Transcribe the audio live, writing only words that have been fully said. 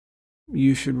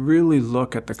You should really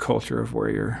look at the culture of where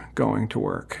you're going to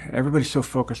work. Everybody's so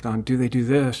focused on, do they do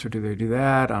this or do they do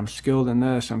that? I'm skilled in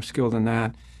this, I'm skilled in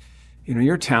that. You know,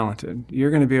 you're talented. You're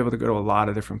going to be able to go to a lot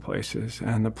of different places.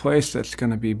 And the place that's going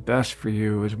to be best for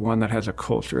you is one that has a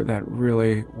culture that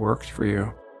really works for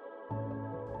you.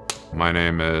 My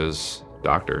name is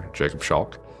Dr. Jacob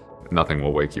Schalk. Nothing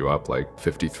will wake you up like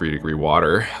 53-degree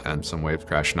water and some waves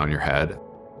crashing on your head.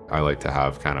 I like to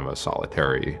have kind of a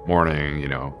solitary morning, you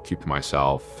know, keep to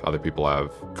myself. Other people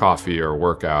have coffee or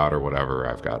workout or whatever.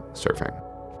 I've got surfing.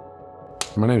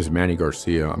 My name is Manny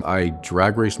Garcia. I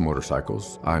drag race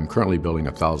motorcycles. I'm currently building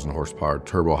a 1,000 horsepower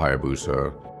turbo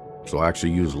Hayabusa. So I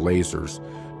actually use lasers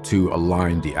to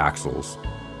align the axles.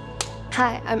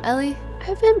 Hi, I'm Ellie.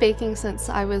 I've been baking since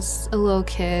I was a little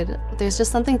kid. There's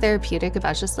just something therapeutic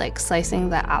about just like slicing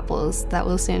the apples that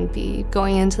will soon be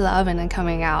going into the oven and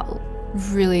coming out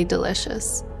really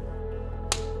delicious.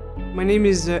 My name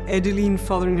is Adeline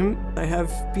Fotheringham. I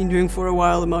have been doing for a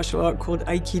while a martial art called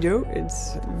Aikido.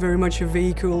 It's very much a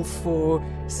vehicle for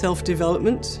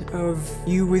self-development of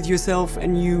you with yourself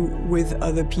and you with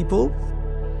other people.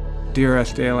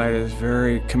 DRS Daylight is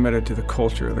very committed to the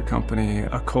culture of the company,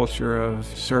 a culture of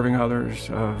serving others,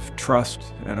 of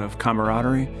trust, and of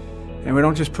camaraderie. And we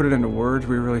don't just put it into words,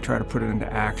 we really try to put it into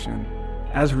action.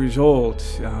 As a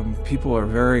result, people are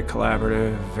very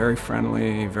collaborative, very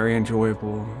friendly, very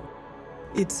enjoyable.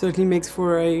 It certainly makes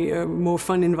for a more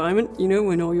fun environment, you know,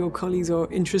 when all your colleagues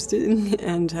are interested in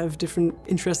and have different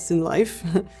interests in life.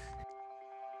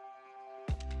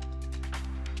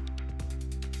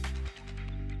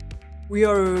 We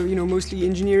are a, mostly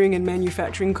engineering and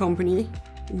manufacturing company.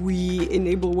 We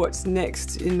enable what's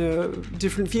next in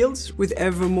different fields with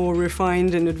ever more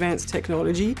refined and advanced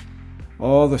technology.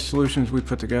 All the solutions we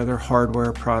put together,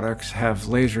 hardware products, have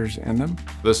lasers in them.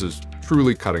 This is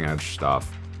truly cutting-edge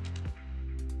stuff.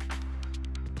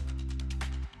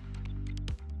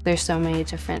 There's so many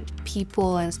different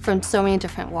people and from so many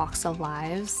different walks of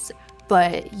lives,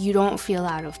 but you don't feel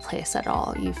out of place at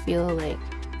all. You feel like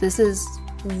this is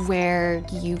where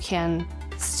you can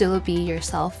still be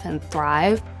yourself and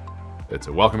thrive. It's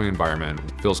a welcoming environment,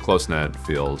 feels close-knit,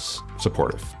 feels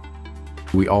supportive.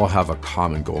 We all have a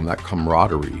common goal, and that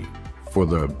camaraderie for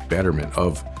the betterment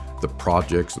of the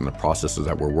projects and the processes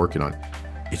that we're working on,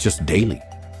 it's just daily.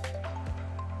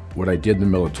 What I did in the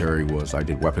military was I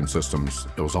did weapon systems.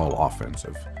 It was all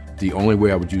offensive. The only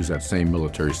way I would use that same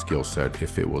military skill set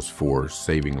if it was for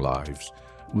saving lives.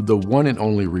 The one and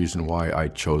only reason why I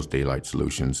chose Daylight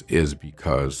Solutions is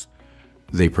because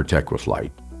they protect with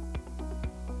light.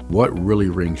 What really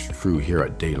rings true here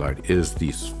at Daylight is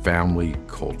this family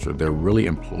culture. They're really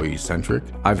employee-centric.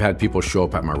 I've had people show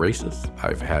up at my races.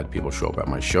 I've had people show up at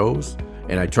my shows,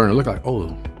 and I turn and look like,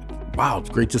 oh, wow, it's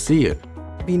great to see it.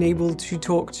 Being able to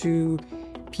talk to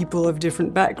people of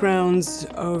different backgrounds,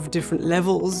 of different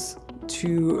levels,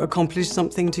 to accomplish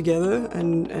something together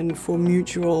and for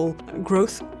mutual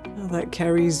growth. That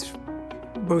carries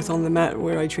both on the mat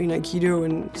where I train Aikido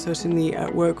and certainly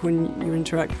at work when you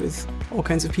interact with all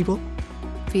kinds of people.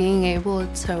 Being able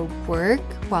to work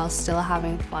while still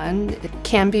having fun, it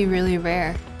can be really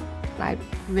rare. I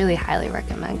really highly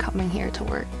recommend coming here to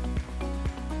work.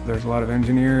 There's a lot of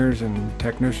engineers and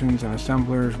technicians and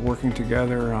assemblers working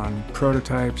together on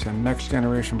prototypes and next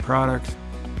generation products.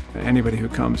 Anybody who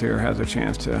comes here has a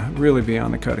chance to really be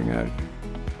on the cutting edge.